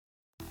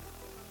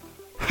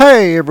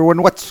Hey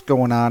everyone, what's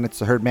going on? It's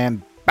the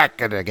Herdman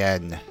back at it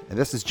again. And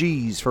this is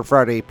G's for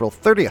Friday, April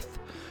 30th,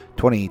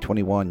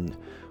 2021.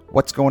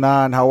 What's going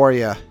on? How are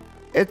you?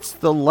 It's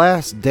the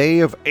last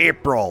day of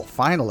April.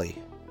 Finally.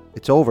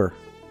 It's over.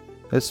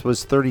 This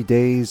was 30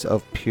 days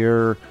of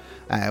pure...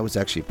 it was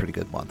actually a pretty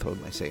good month, what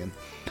am I saying?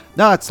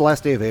 No, it's the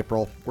last day of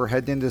April. We're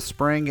heading into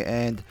spring,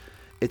 and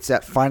it's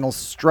that final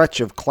stretch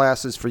of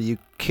classes for you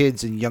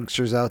kids and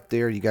youngsters out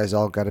there. You guys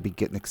all got to be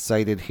getting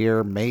excited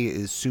here. May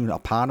is soon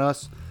upon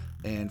us.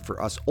 And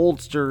for us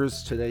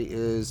oldsters, today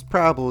is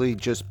probably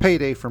just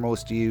payday for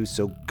most of you,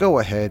 so go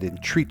ahead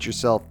and treat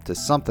yourself to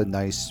something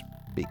nice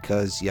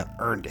because you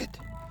earned it.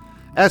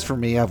 As for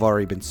me, I've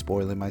already been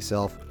spoiling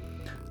myself.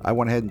 I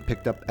went ahead and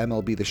picked up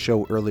MLB The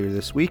Show earlier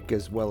this week,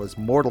 as well as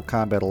Mortal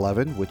Kombat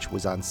 11, which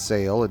was on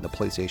sale in the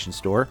PlayStation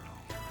Store.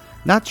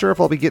 Not sure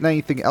if I'll be getting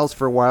anything else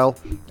for a while,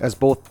 as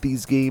both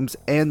these games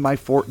and my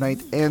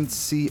Fortnite and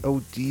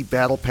COD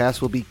Battle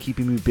Pass will be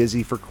keeping me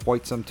busy for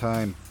quite some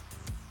time.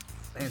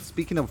 And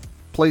speaking of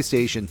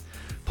PlayStation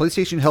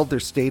held their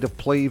State of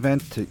Play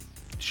event to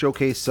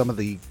showcase some of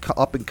the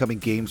up-and-coming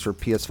games for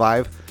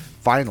PS5,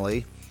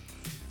 finally.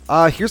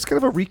 Here's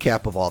kind of a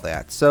recap of all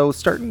that. So,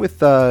 starting with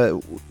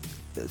the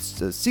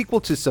sequel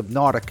to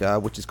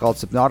Subnautica, which is called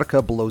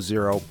Subnautica Below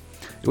Zero.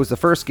 It was the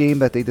first game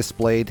that they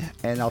displayed,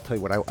 and I'll tell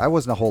you what, I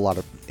wasn't a whole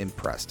lot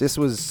impressed. This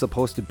was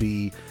supposed to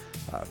be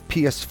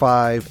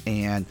PS5,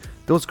 and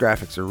those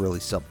graphics are really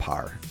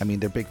subpar. I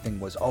mean, their big thing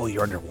was, oh,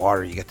 you're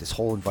underwater, you get this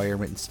whole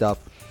environment and stuff.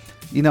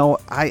 You know,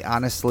 I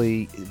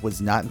honestly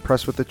was not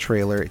impressed with the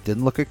trailer. It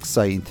didn't look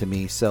exciting to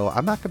me, so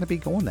I'm not going to be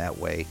going that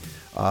way.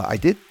 I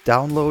did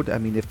download, I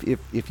mean,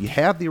 if you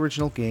have the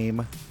original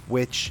game,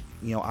 which,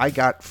 you know, I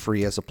got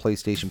free as a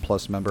PlayStation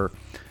Plus member,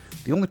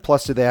 the only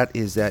plus to that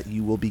is that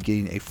you will be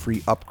getting a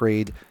free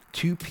upgrade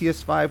to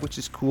PS5, which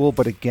is cool,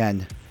 but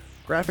again,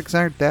 graphics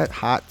aren't that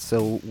hot,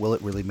 so will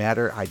it really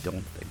matter? I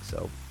don't think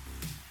so.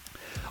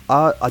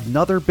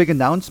 Another big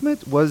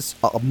announcement was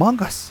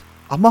Among Us.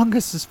 Among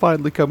Us is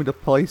finally coming to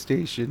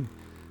PlayStation.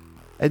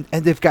 And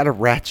they've got a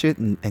Ratchet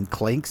and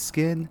Clank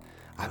skin.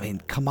 I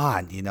mean, come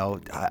on, you know,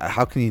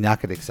 how can you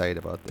not get excited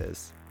about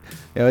this?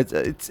 You know,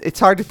 it's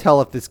hard to tell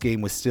if this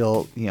game was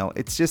still, you know,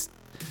 it's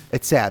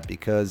sad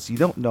because you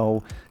don't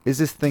know, is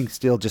this thing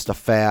still just a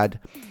fad?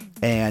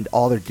 And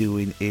all they're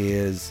doing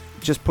is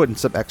just putting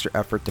some extra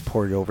effort to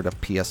port it over to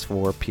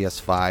PS4,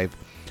 PS5.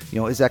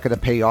 You know, is that going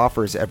to pay off,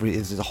 or is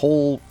the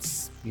whole,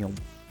 you know,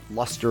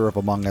 luster of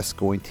Among Us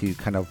going to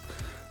kind of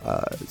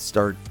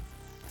start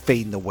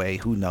fading away?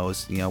 Who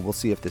knows? You know, we'll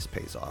see if this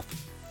pays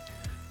off.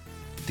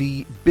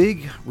 The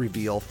big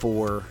reveal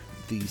for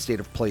the State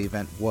of Play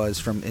event was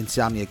from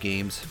Insomnia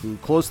Games, who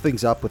closed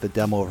things up with a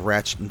demo of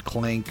Ratchet and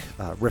Clank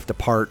Rift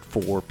Apart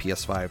for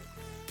PS5.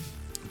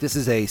 This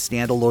is a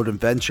standalone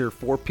adventure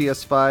for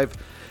PS5.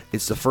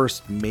 It's the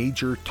first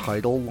major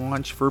title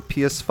launch for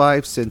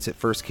PS5 since it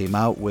first came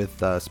out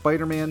with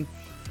Spider-Man.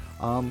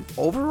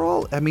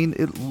 Overall, I mean,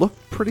 it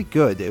looked pretty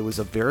good. It was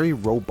a very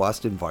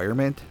robust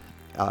environment.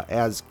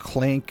 As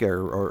Clank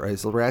or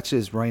as Ratchet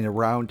is running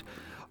around,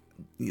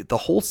 the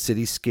whole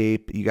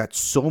cityscape, you got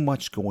so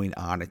much going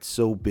on. It's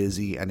so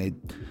busy, and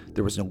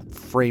there was no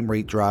frame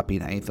rate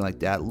dropping, anything like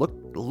that.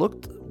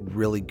 Looked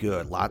really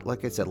good.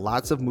 Like I said,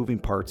 lots of moving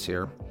parts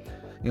here.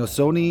 You know,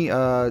 Sony,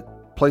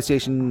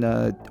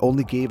 PlayStation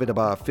only gave it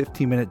about a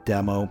 15-minute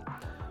demo.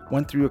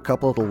 Went through a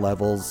couple of the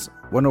levels.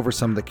 Went over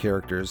some of the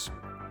characters.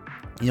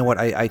 You know what,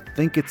 I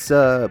think it's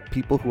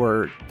people who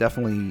are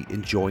definitely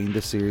enjoying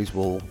the series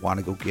will want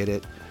to go get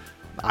it.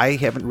 I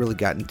haven't really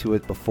gotten to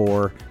it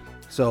before,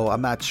 so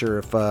I'm not sure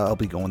if I'll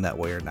be going that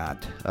way or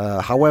not.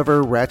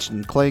 However, Ratchet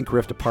and Clank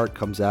Rift Apart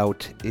comes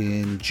out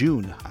in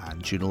June,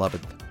 on June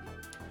 11th.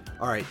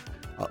 Alright,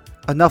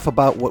 enough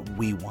about what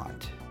we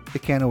want.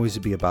 It can't always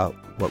be about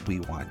what we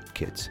want,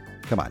 kids.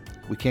 Come on,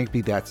 we can't be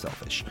that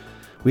selfish.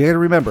 We got to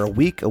remember, a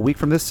week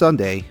from this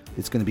Sunday,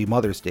 it's going to be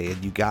Mother's Day,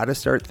 and you got to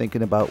start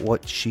thinking about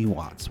what she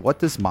wants. What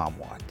does Mom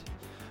want?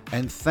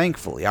 And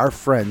thankfully, our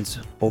friends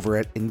over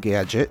at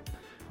Engadget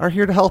are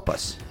here to help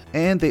us.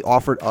 And they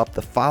offered up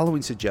the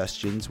following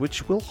suggestions,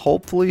 which will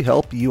hopefully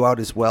help you out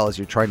as well as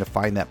you're trying to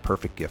find that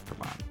perfect gift for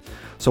Mom.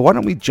 So why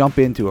don't we jump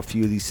into a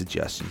few of these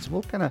suggestions?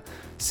 We'll kind of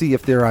see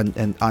if they're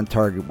on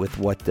target with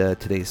what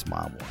today's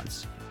mom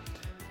wants.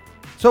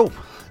 So,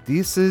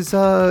 this is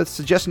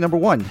suggestion number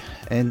 1,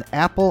 an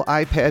Apple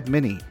iPad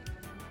Mini.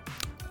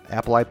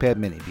 Apple iPad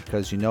Mini,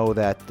 because you know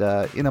that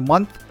in a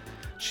month,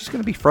 she's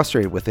going to be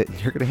frustrated with it,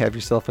 and you're going to have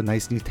yourself a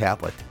nice new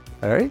tablet.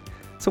 All right?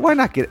 So why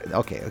not get it?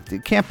 Okay,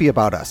 it can't be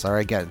about us, all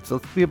right? Again, so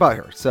let's be about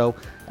her. So,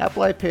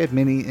 Apple iPad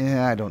Mini,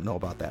 I don't know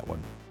about that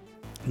one.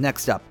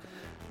 Next up,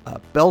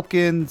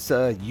 Belkin's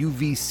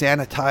UV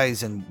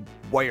sanitize and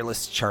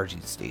wireless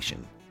charging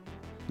station.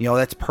 You know,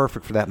 that's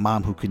perfect for that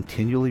mom who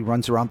continually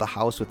runs around the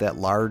house with that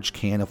large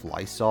can of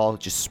Lysol,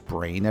 just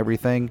spraying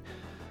everything.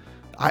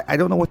 I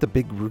don't know what the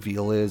big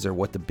reveal is or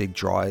what the big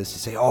draw is to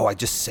say, oh, I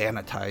just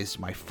sanitized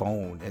my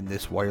phone in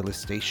this wireless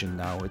station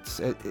now.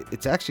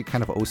 It's actually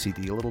kind of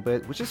OCD a little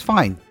bit, which is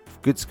fine.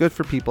 It's good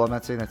for people. I'm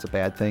not saying that's a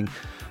bad thing,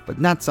 but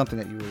not something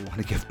that you really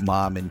want to give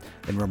mom and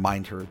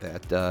remind her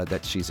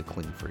that she's a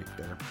clean freak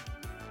there.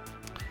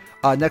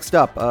 Next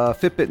up,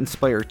 Fitbit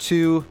Inspire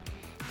 2.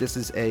 This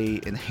is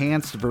a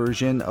enhanced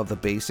version of the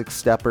basic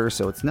stepper,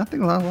 so it's nothing,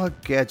 not a lot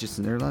of gadgets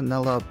in there, not a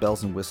lot of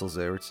bells and whistles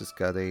there. It's just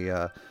got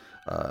a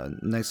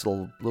nice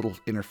little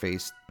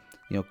interface.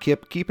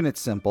 Keeping it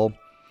simple.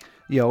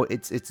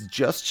 It's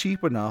just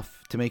cheap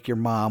enough to make your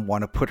mom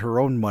want to put her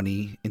own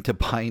money into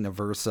buying a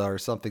Versa or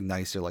something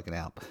nicer like an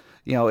app.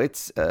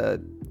 It's I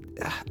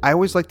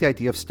always like the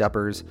idea of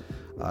steppers.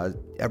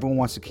 Everyone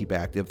wants to keep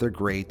active. They're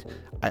great.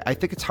 I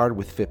think it's hard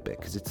with Fitbit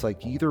because it's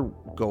like you either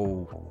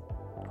go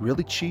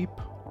really cheap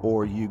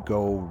or you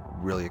go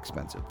really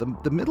expensive.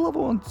 The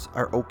mid-level ones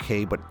are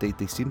okay, but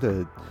they seem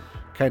to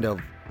kind of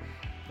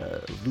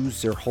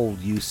lose their whole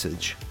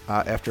usage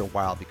after a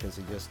while because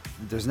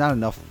there's not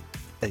enough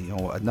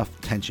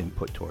tension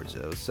put towards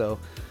those. So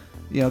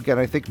again,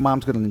 I think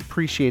mom's going to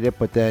appreciate it,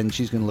 but then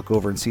she's going to look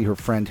over and see her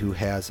friend who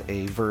has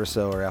a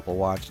Versa or Apple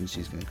Watch, and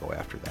she's going to go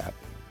after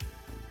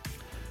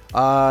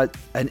that.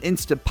 An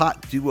Instant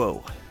Pot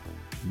Duo.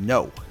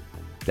 No.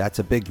 That's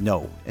a big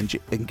no. And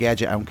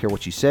Gadget, I don't care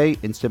what you say.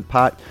 Instant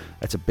Pot,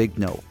 that's a big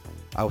no.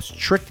 I was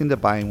tricked into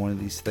buying one of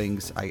these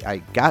things. I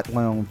got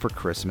one for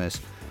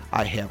Christmas.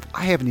 I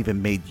haven't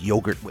even made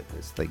yogurt with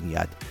this thing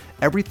yet.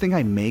 Everything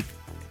I make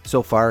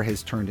so far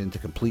has turned into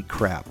complete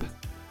crap.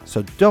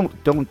 So don't.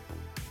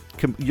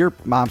 Your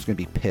mom's gonna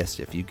be pissed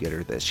if you get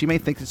her this. She may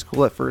think it's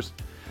cool at first.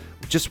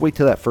 Just wait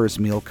till that first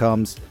meal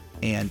comes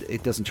and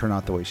it doesn't turn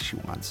out the way she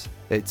wants.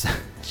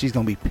 She's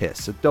gonna be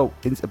pissed. So don't.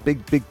 It's a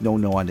big no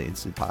on the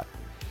Instant Pot.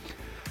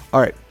 All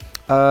right,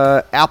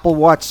 Apple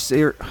Watch.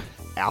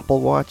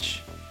 Apple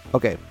Watch.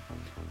 Okay,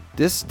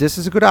 this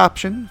is a good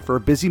option for a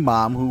busy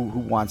mom who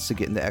wants to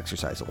get into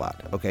exercise a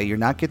lot. Okay, you're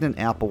not getting an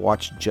Apple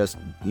Watch just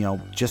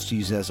to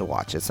use it as a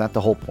watch. That's not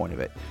the whole point of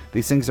it.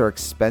 These things are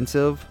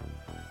expensive,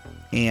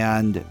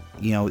 and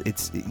you're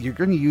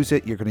going to use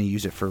it. You're going to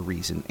use it for a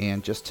reason,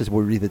 and just to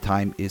worry the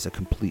time is a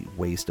complete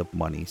waste of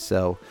money.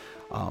 So,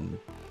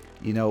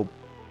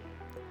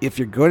 if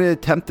you're going to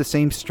attempt the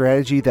same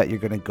strategy that you're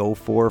going to go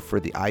for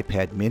the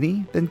iPad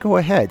mini, then go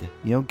ahead.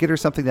 Get her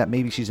something that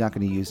maybe she's not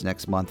going to use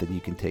next month and you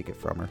can take it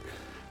from her.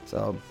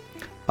 So,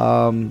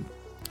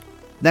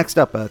 next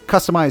up, a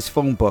customized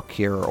phone book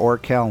here or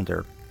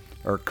calendar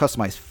or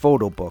customized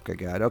photo book I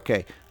got.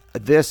 Okay.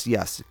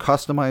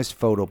 Customized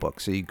photo book.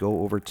 So you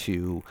go over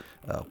to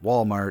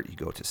Walmart, you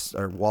go to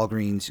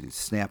Walgreens,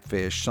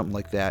 Snapfish, something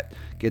like that.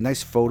 Get a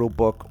nice photo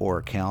book or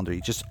a calendar.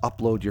 You just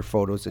upload your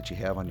photos that you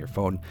have on your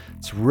phone.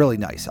 It's really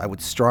nice. I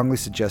would strongly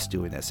suggest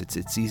doing this.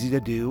 It's easy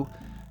to do.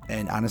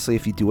 And honestly,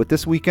 if you do it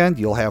this weekend,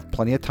 you'll have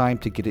plenty of time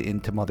to get it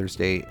into Mother's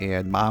Day.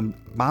 And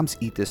moms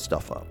eat this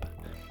stuff up.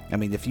 I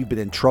mean, if you've been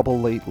in trouble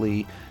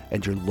lately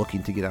and you're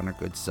looking to get on a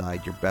good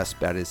side, your best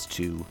bet is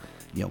to,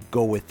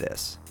 go with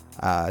this.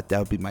 That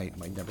would be my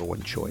number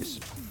one choice.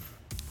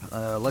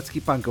 Let's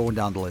keep on going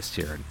down the list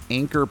here. An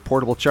Anker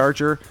portable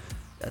charger.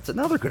 That's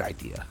another good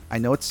idea. I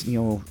know it's,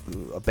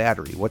 a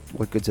battery.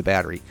 What good's a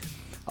battery?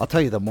 I'll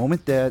tell you, the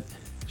moment that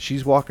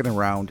she's walking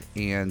around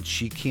and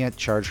she can't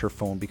charge her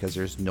phone because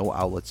there's no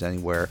outlets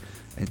anywhere,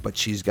 but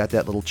she's got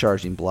that little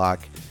charging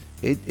block,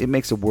 it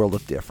makes a world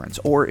of difference.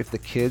 Or if the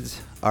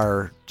kids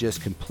are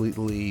just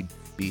completely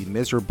being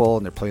miserable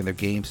and they're playing their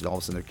games and all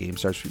of a sudden their game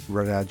starts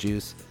running out of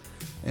juice,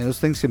 and those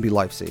things can be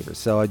lifesavers.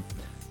 So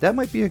that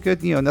might be a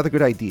good, another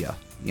good idea.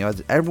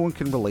 Everyone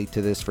can relate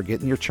to this. For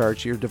getting your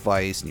charge to your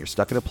device and you're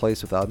stuck in a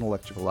place without an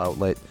electrical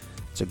outlet,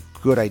 it's a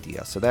good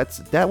idea. So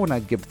that one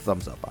I'd give a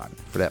thumbs up on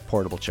for that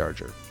portable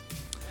charger.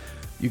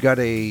 You got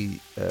a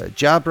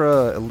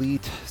Jabra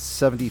Elite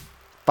 75T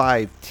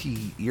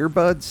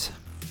earbuds.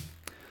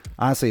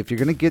 Honestly, if you're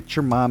going to get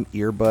your mom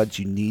earbuds,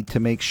 you need to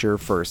make sure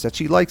first that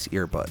she likes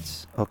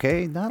earbuds,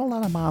 okay? Not a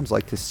lot of moms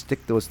like to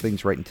stick those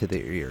things right into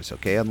their ears,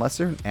 okay? Unless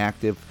they're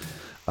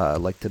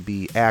like to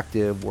be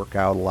active, work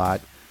out a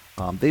lot.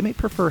 They may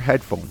prefer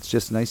headphones,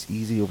 just nice,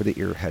 easy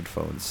over-the-ear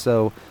headphones.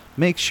 So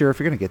make sure, if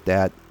you're going to get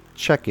that,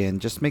 check in.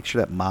 Just make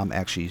sure that mom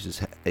actually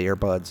uses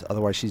earbuds.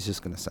 Otherwise, she's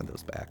just going to send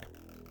those back.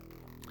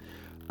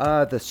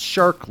 The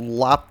Shark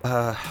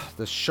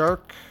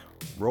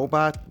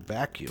Robot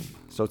Vacuum.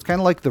 So it's kind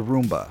of like the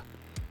Roomba.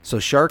 So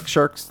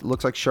Sharks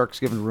looks like Shark's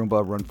giving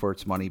Roomba a run for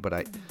its money, but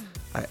I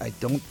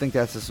don't think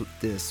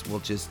this will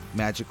just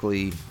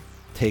magically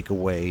take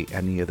away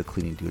any of the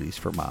cleaning duties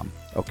for mom.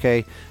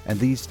 Okay, and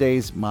these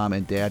days, mom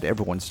and dad,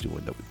 everyone's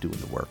doing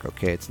the work.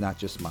 Okay, it's not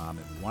just mom,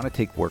 and we want to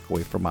take work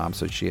away from mom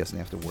so she doesn't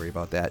have to worry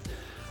about that.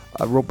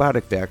 A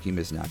robotic vacuum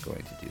is not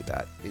going to do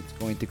that. It's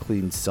going to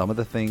clean some of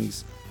the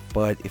things,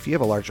 but if you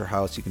have a larger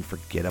house, you can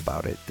forget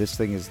about it. This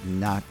thing is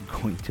not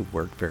going to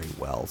work very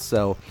well.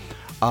 So,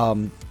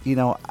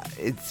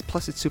 it's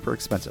super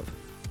expensive.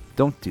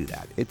 Don't do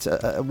that. It's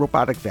a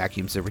robotic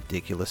vacuum is a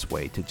ridiculous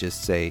way to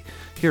just say,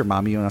 here,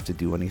 mom, you don't have to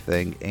do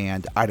anything.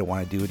 And I don't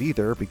want to do it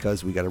either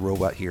because we got a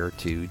robot here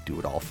to do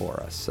it all for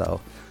us. So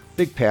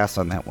big pass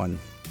on that one.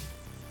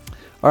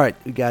 All right.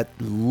 We got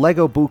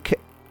Lego Bouquet.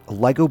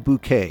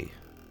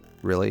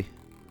 Really?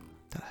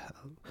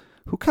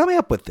 Who came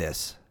up with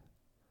this?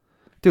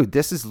 Dude,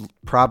 this is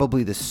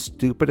probably the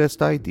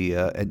stupidest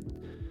idea. And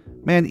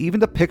man, even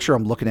the picture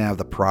I'm looking at of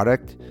the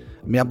product,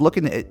 I mean, I'm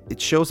looking at it, it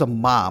shows a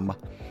mom,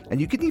 and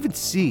you can even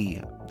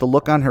see the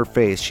look on her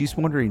face. She's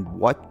wondering,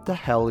 what the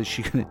hell is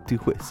she going to do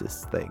with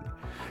this thing?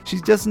 She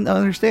doesn't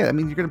understand. I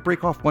mean, you're going to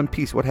break off one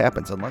piece. What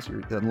happens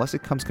unless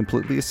it comes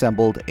completely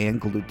assembled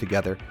and glued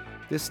together?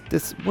 This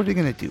what are you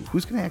gonna do?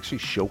 Who's gonna actually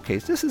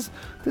showcase? This is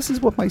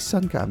what my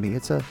son got me.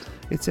 It's a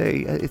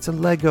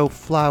Lego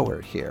flower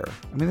here.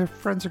 I mean, their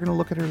friends are gonna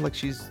look at her like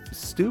she's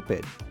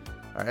stupid.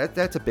 All right,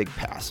 that's a big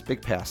pass.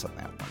 Big pass on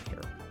that one here.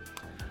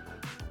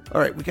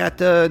 All right, we got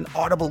an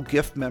Audible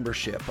gift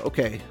membership.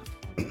 Okay,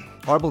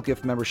 Audible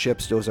gift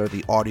memberships. Those are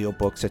the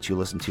audiobooks that you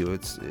listen to.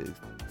 It's a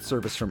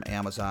service from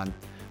Amazon.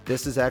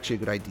 This is actually a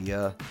good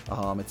idea.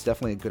 It's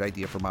definitely a good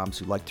idea for moms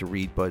who like to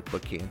read but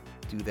can't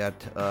do that.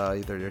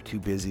 Either they're too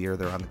busy or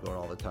they're on the go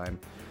all the time.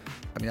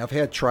 I mean, I've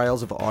had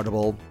trials of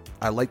Audible.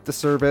 I like the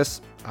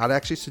service. I'd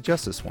actually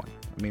suggest this one.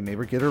 I mean,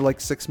 maybe get her like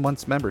 6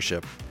 months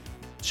membership.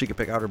 She can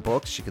pick out her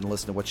books. She can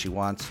listen to what she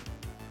wants.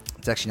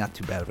 It's actually not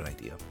too bad of an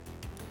idea.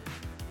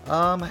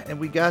 And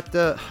we got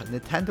the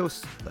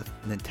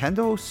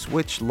Nintendo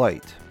Switch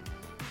Lite.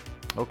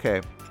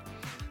 Okay.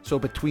 So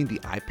between the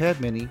iPad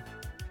Mini,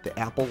 the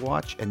Apple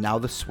Watch, and now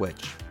the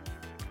Switch,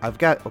 I've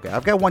got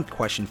one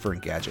question for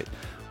Engadget.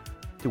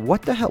 Dude,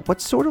 what the hell?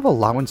 What sort of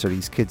allowance are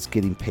these kids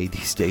getting paid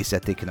these days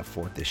that they can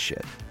afford this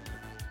shit?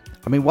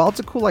 I mean, while it's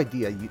a cool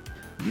idea, you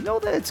know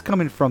that it's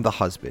coming from the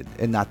husband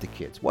and not the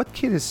kids. What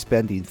kid is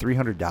spending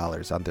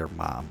 $300 on their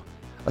mom,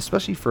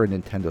 especially for a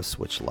Nintendo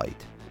Switch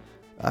Lite?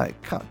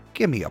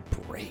 Give me a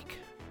break.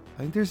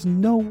 I mean, there's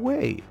no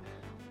way.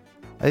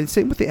 And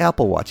same with the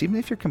Apple Watch. Even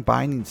if you're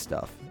combining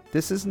stuff,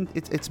 this isn't.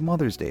 It's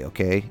Mother's Day,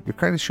 okay? You're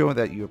kind of showing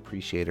that you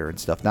appreciate her and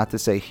stuff. Not to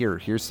say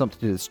here's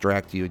something to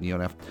distract you, and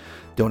you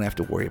don't have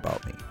to worry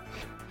about me.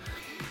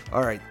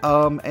 All right.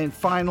 And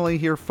finally,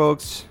 here,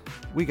 folks,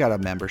 we got a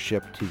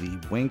membership to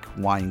the Wink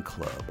Wine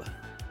Club,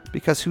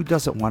 because who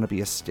doesn't want to be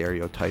a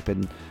stereotype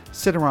and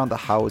sit around the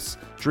house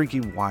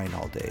drinking wine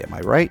all day? Am I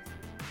right?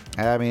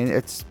 I mean,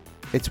 it's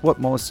what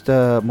most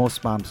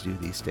moms do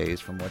these days,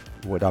 from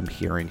what I'm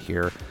hearing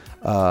here.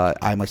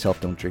 I myself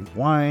don't drink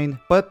wine,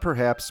 but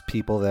perhaps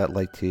people that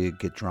like to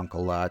get drunk a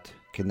lot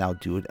can now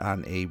do it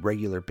on a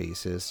regular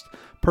basis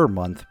per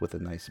month with a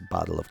nice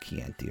bottle of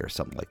Chianti or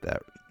something like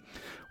that.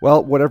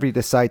 Well, whatever you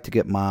decide to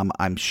get mom,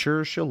 I'm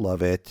sure she'll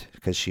love it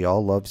because she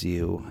all loves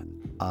you.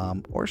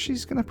 Or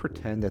she's going to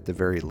pretend at the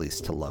very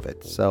least to love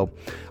it. So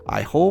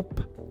I hope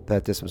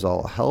that this was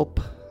all a help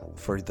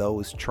for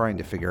those trying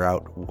to figure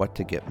out what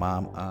to get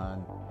mom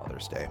on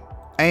Mother's Day.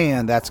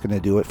 And that's going to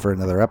do it for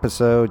another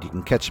episode. You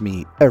can catch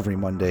me every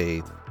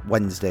Monday,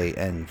 Wednesday,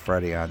 and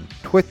Friday on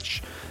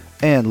Twitch.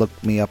 And look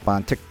me up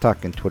on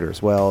TikTok and Twitter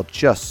as well.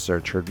 Just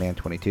search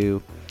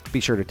Herdman22. Be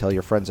sure to tell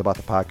your friends about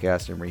the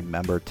podcast and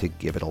remember to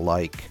give it a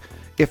like.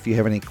 If you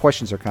have any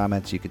questions or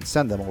comments, you can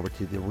send them over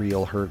to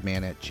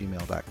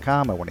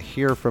therealherdman@gmail.com. I want to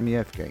hear from you.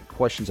 If you got any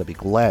questions, I'd be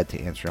glad to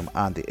answer them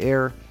on the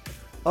air.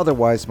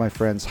 Otherwise, my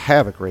friends,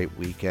 have a great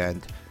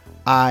weekend.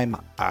 I'm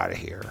out of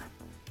here.